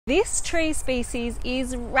This tree species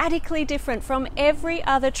is radically different from every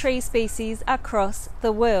other tree species across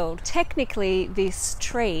the world. Technically, this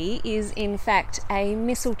tree is in fact a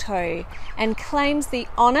mistletoe and claims the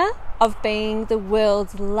honour of being the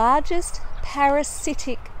world's largest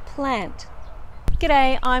parasitic plant.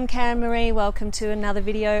 G'day, I'm Karen Marie. Welcome to another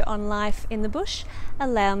video on life in the bush.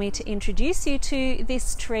 Allow me to introduce you to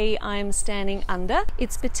this tree I'm standing under.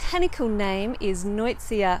 Its botanical name is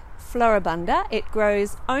Nuytsia floribunda. It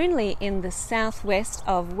grows only in the southwest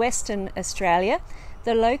of Western Australia.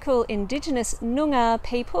 The local indigenous Noongar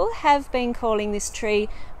people have been calling this tree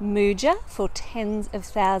Moodja for tens of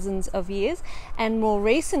thousands of years, and more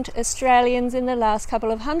recent Australians in the last couple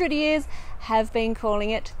of hundred years have been calling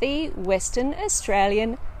it the Western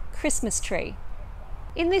Australian Christmas tree.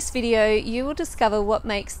 In this video, you will discover what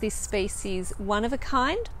makes this species one of a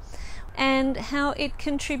kind and how it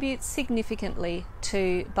contributes significantly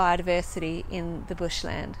to biodiversity in the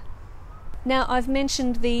bushland. Now, I've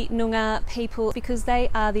mentioned the Noongar people because they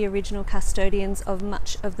are the original custodians of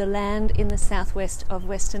much of the land in the southwest of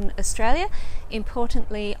Western Australia.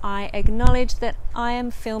 Importantly, I acknowledge that I am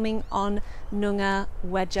filming on Noongar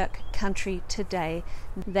Whadjuk country today.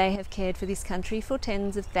 They have cared for this country for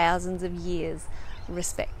tens of thousands of years.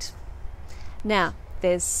 Respect. Now,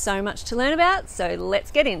 there's so much to learn about, so let's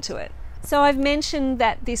get into it. So I've mentioned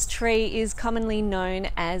that this tree is commonly known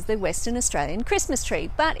as the Western Australian Christmas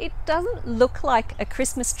tree, but it doesn't look like a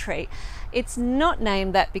Christmas tree. It's not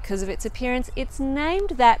named that because of its appearance. It's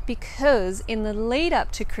named that because in the lead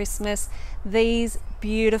up to Christmas, these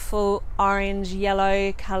beautiful orange,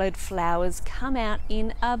 yellow coloured flowers come out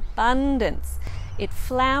in abundance. It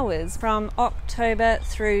flowers from October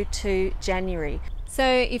through to January. So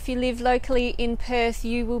if you live locally in Perth,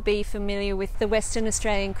 you will be familiar with the Western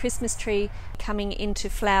Australian Christmas tree coming into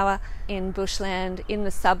flower in bushland, in the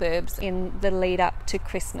suburbs, in the lead up to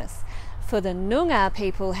Christmas. For the Noongar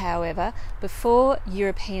people, however, before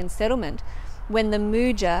European settlement, when the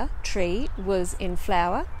Moodja tree was in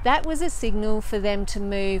flower, that was a signal for them to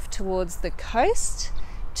move towards the coast,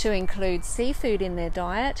 to include seafood in their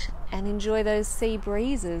diet and enjoy those sea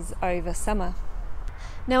breezes over summer.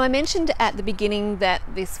 Now, I mentioned at the beginning that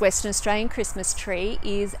this Western Australian Christmas tree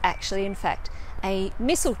is actually in fact a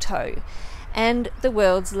mistletoe and the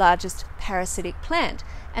world's largest parasitic plant,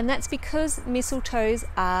 and that's because mistletoes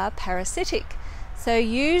are parasitic. So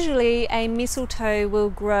usually a mistletoe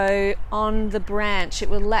will grow on the branch. It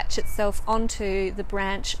will latch itself onto the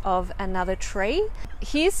branch of another tree.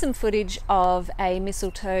 Here's some footage of a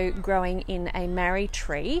mistletoe growing in a marri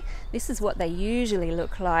tree. This is what they usually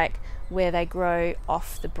look like, where they grow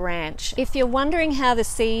off the branch. If you're wondering how the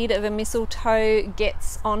seed of a mistletoe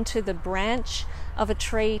gets onto the branch of a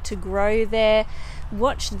tree to grow there,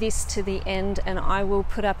 watch this to the end and I will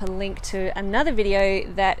put up a link to another video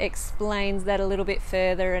that explains that a little bit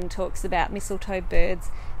further and talks about mistletoe birds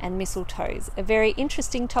and mistletoes. A very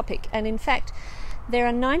interesting topic, and in fact there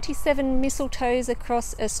are 97 mistletoes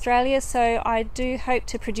across Australia, so I do hope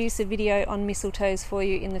to produce a video on mistletoes for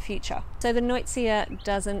you in the future. So the Nuytsia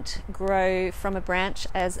doesn't grow from a branch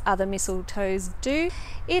as other mistletoes do.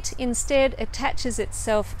 It instead attaches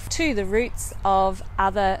itself to the roots of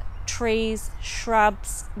other trees,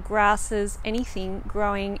 shrubs, grasses, anything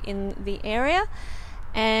growing in the area,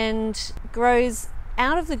 and grows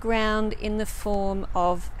out of the ground in the form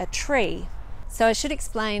of a tree. So I should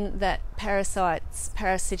explain that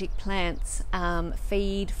parasitic plants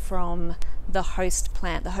feed from the host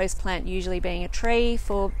plant usually being a tree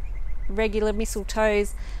for regular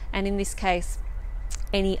mistletoes, and in this case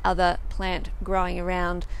any other plant growing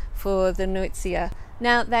around for the Nuytsia.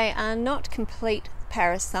 Now, they are not complete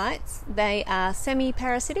parasites. They are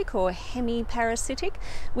semi-parasitic or hemiparasitic,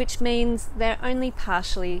 which means they're only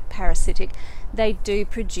partially parasitic. They do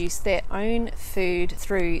produce their own food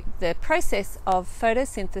through the process of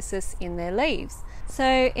photosynthesis in their leaves.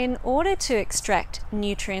 So in order to extract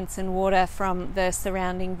nutrients and water from the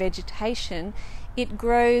surrounding vegetation, it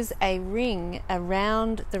grows a ring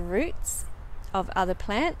around the roots of other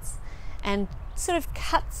plants and sort of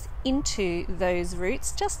cuts into those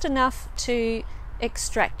roots just enough to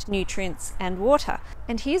extract nutrients and water.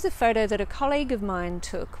 And here's a photo that a colleague of mine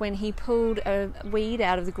took when he pulled a weed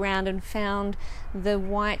out of the ground and found the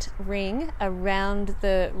white ring around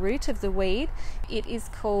the root of the weed. It is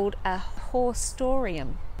called a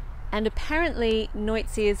horstorium. And apparently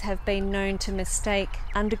Nuytsias have been known to mistake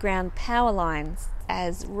underground power lines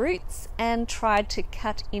as roots and tried to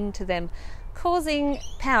cut into them, causing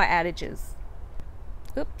power outages.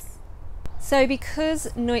 Oops. So because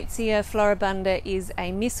Nuytsia floribunda is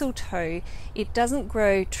a mistletoe, it doesn't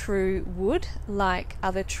grow true wood like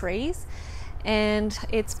other trees, and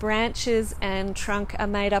its branches and trunk are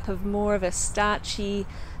made up of more of a starchy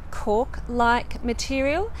cork-like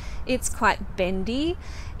material. It's quite bendy.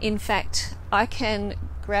 In fact, I can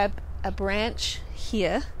grab a branch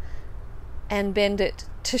here and bend it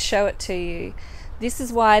to show it to you. This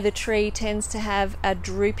is why the tree tends to have a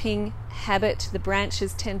drooping habit. The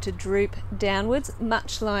branches tend to droop downwards,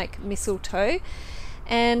 much like mistletoe.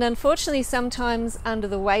 And unfortunately, sometimes under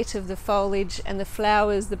the weight of the foliage and the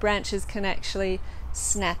flowers, the branches can actually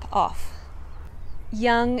snap off.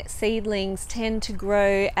 Young seedlings tend to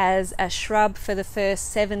grow as a shrub for the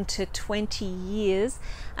first 7 to 20 years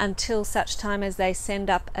until such time as they send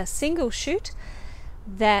up a single shoot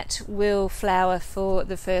that will flower for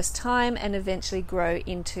the first time and eventually grow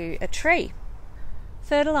into a tree.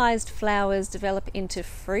 Fertilized flowers develop into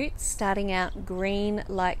fruits, starting out green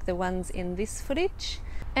like the ones in this footage,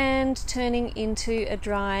 and turning into a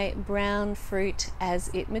dry brown fruit as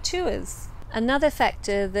it matures. Another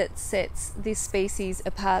factor that sets this species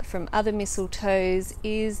apart from other mistletoes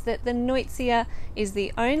is that the Nuytsia is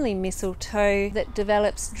the only mistletoe that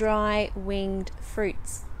develops dry winged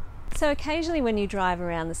fruits. So occasionally when you drive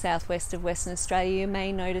around the southwest of Western Australia, you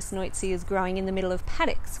may notice Nuytsias growing in the middle of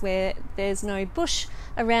paddocks where there's no bush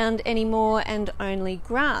around anymore and only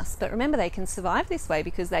grass. But remember, they can survive this way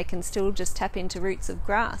because they can still just tap into roots of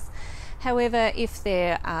grass. However, if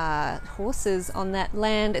there are horses on that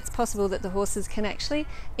land, it's possible that the horses can actually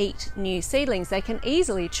eat new seedlings. They can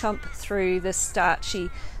easily chomp through the starchy,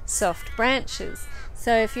 soft branches.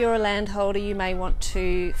 So if you're a landholder, you may want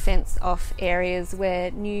to fence off areas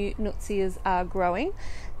where new Nuytsias are growing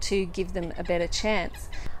to give them a better chance.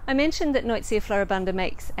 I mentioned that Nuytsia floribunda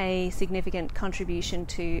makes a significant contribution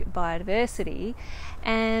to biodiversity,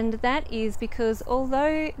 and that is because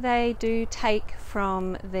although they do take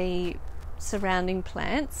from the surrounding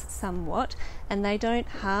plants somewhat, and they don't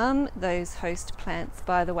harm those host plants,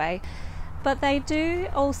 by the way, but they do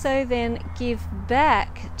also then give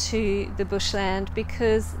back to the bushland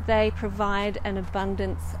because they provide an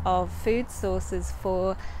abundance of food sources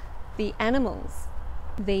for the animals.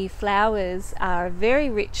 The flowers are a very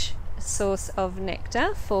rich source of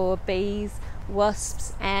nectar for bees,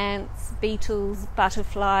 wasps, ants, beetles,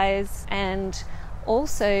 butterflies, and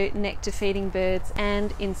also nectar feeding birds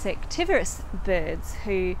and insectivorous birds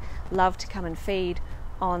who love to come and feed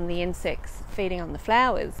on the insects feeding on the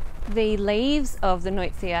flowers. The leaves of the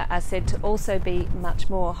Nuytsia are said to also be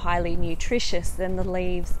much more highly nutritious than the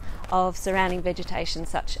leaves of surrounding vegetation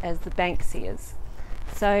such as the Banksias.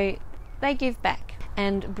 So they give back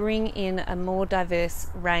and bring in a more diverse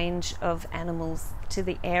range of animals to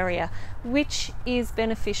the area, which is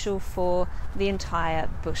beneficial for the entire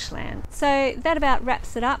bushland. So that about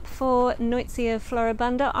wraps it up for Nuytsia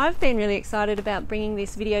floribunda. I've been really excited about bringing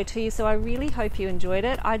this video to you, so I really hope you enjoyed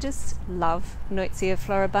it. I just love Nuytsia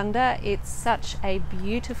floribunda. It's such a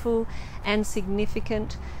beautiful and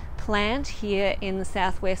significant plant here in the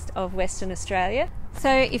southwest of Western Australia. So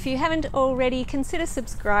if you haven't already, consider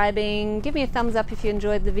subscribing, give me a thumbs up if you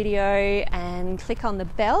enjoyed the video, and click on the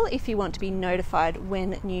bell if you want to be notified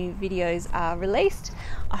when new videos are released.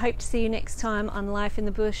 I hope to see you next time on Life in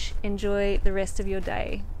the Bush. Enjoy the rest of your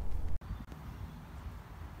day.